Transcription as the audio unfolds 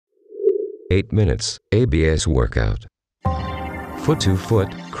8 minutes ABS workout. Foot to foot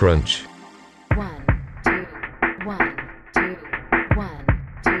crunch. 1, 2, 1, 2, 1,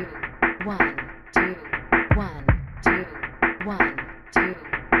 2, 1, 2, 1, 2, 1, 2,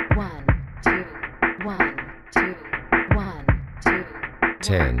 1, 2, 1, 2, 1, 2,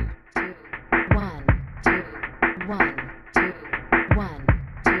 10, 2, 1, 2, 1, 2, 1, 2, 1,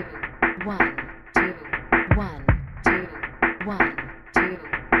 2, 1, 2, 1, 2, 1, 2, 1, 2, 1,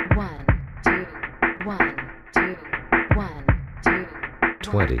 2,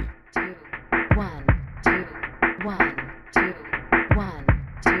 20, 2, 1, 2, 1, 2, 1,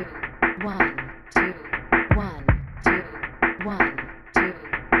 2, 1, 2, 1, 2, 1, 2,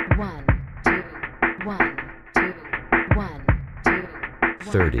 1, 2, 1, 2, 1, 2,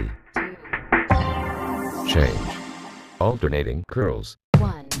 30. 2, Change. Alternating curls.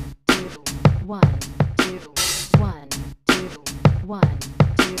 1, 2, 1, 2, 1, 2, 1,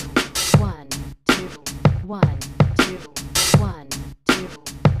 2, 1, 2, 1, 2, 1, 2,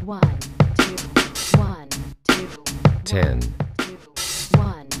 1, 2, 1, 2, 10, 2,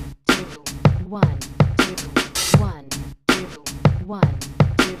 1, 2, 1, 2, 1, 2, 1, 2, 1, 2,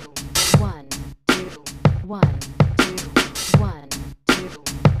 1, 2, 1, 2, 1, 2, 1, 2,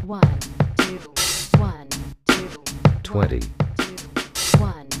 20,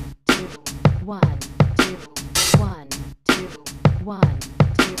 1, 2, 1, 2, 1, 2, 1, 2,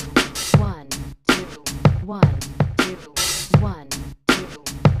 1, 2, 1, 2, 1, 2,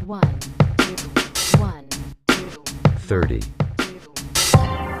 1, 2, 1, 2, 30.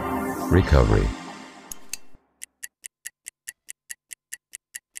 Recovery.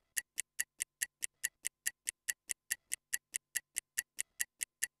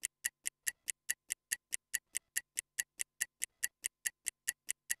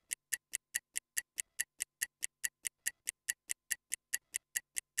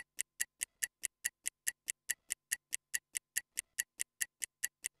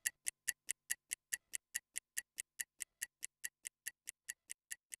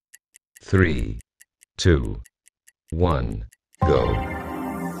 Three, 2, 1, go.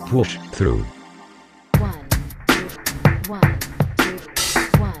 Push through. 1, 2, 1, 2, 1, 2,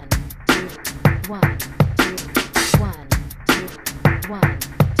 1, 2, 1, 2, 1, 2,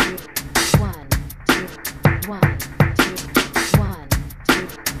 1, 2, 1, 2, 1, 2,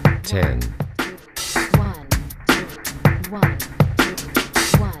 10, 1, 2, 1, 2,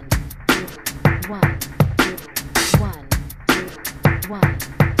 1, 2, 1, 2, 1, 2, 1, 2,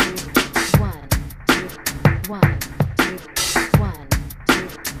 1, 2, 1, 2, 1, 2,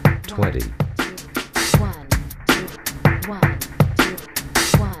 20, 1, 2, 1, 2, 1,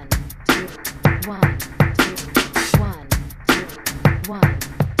 2, 1, 2, 1, 2, 1, 2,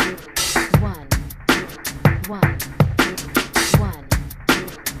 1, 2, 1, 2, 1,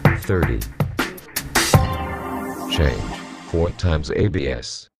 2, 30. Change. 4 times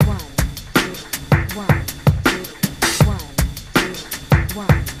ABS. 1, 2, 1, 2, 1, 2, 1,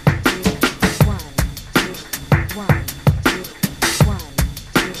 2, 1, 2, 1, 2, 1,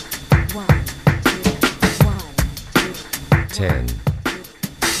 2, 1, 2, 1, 2, 10,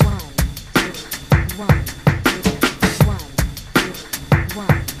 1, 2, 1, 2, 1, 2,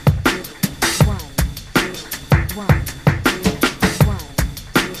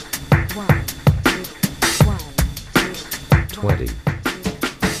 1, 2, 1, 2, 1, 2, 1, 2, 1, 2, 20, 1, 2, 1, 2, 1, 2,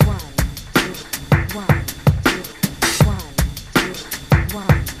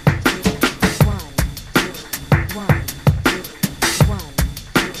 1, 2, 1, 2, 1, 2, 1, 2,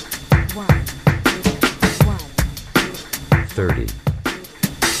 1, 30.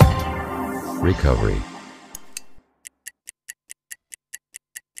 Recovery.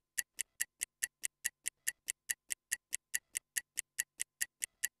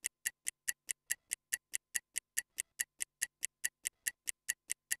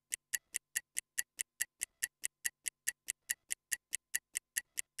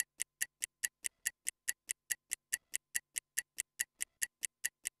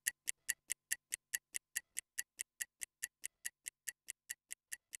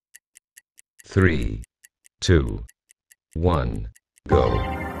 Three, 2, 1, go.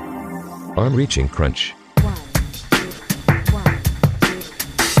 Arm reaching crunch. 1, 2, 1, 2, 1, 2,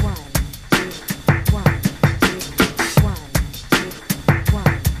 1, 2,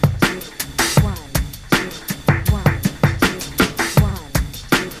 1, 2, 1, 2, 1, 2, 1, 2, 1,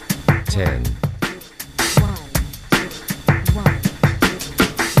 2, 10, 1, 2, 1, 2, 1, 2, 1, 2, 1, 2,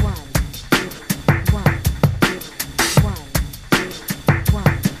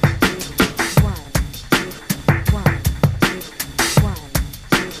 1, 2, 1, 2, 1,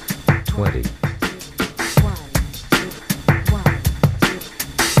 2, 20,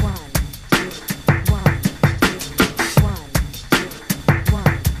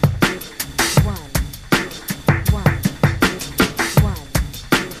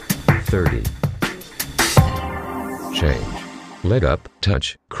 Leg up,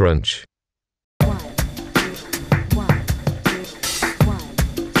 touch, crunch. 1, 2, 1, 2, 1,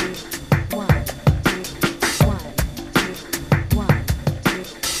 2, 1, 2, 1, 2, 1, 2,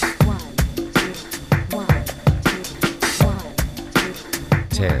 1, 2, 1, 2, 1, 2,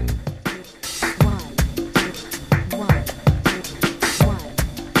 10, 1, 1, 1,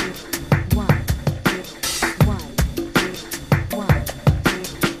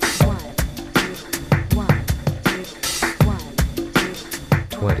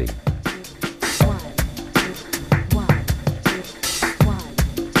 1, 20,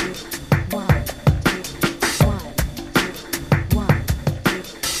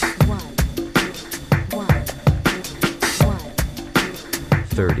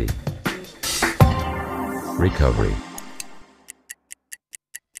 30. Recovery.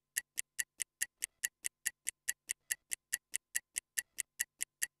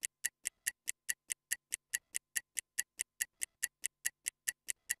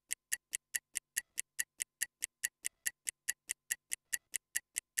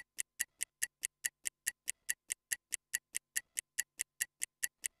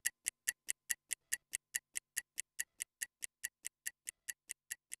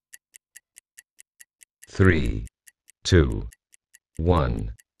 Three, 2,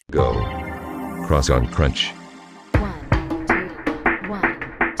 1, go. Cross on crunch. 1, 2, 1,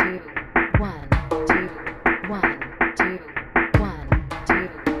 2, 1, 2, 1, 2, 1, 2,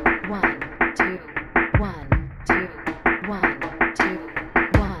 1, 2, 1, 2, 1, 2,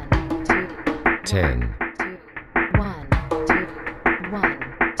 1, 2, 10, 2, 1, 2, 1,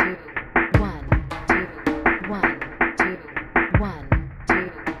 2, 1, 2, 1, 2, 1, 2, 1,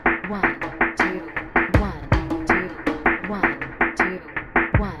 2, 1, 2, 1, 2,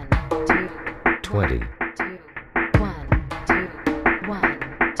 1, 2, 20, 2, 1, 2, 1,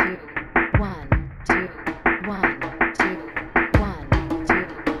 2, 1, 2, 1, 2,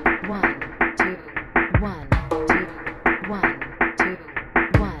 1, 2, 1, 2, 1, 2, 1, 2,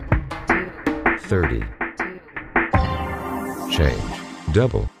 1, 2, 30. 2, Change.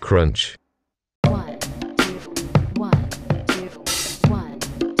 Double crunch. 1, 2, 1, 2, 1, 2, 1,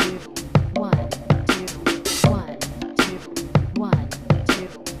 2, 1, 2, 1, 2, 1,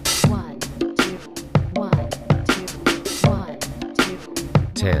 2, 1, 2, 1, 2,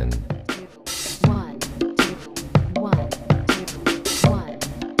 10, 1, 2, 1, 2,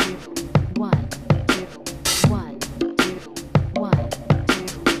 1, 2, 1, 2, 1, 2, 1,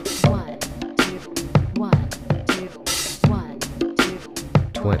 2, 1, 2, 1, 2, 1,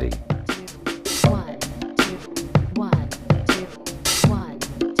 2, 20, 1, 2, 1, 2, 1,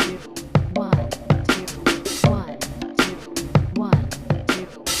 2, 1, 2, 1, 2, 1, 2,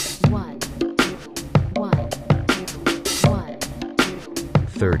 1, 2, 1, 2, 1,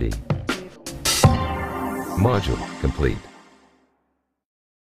 2, 30. Module complete.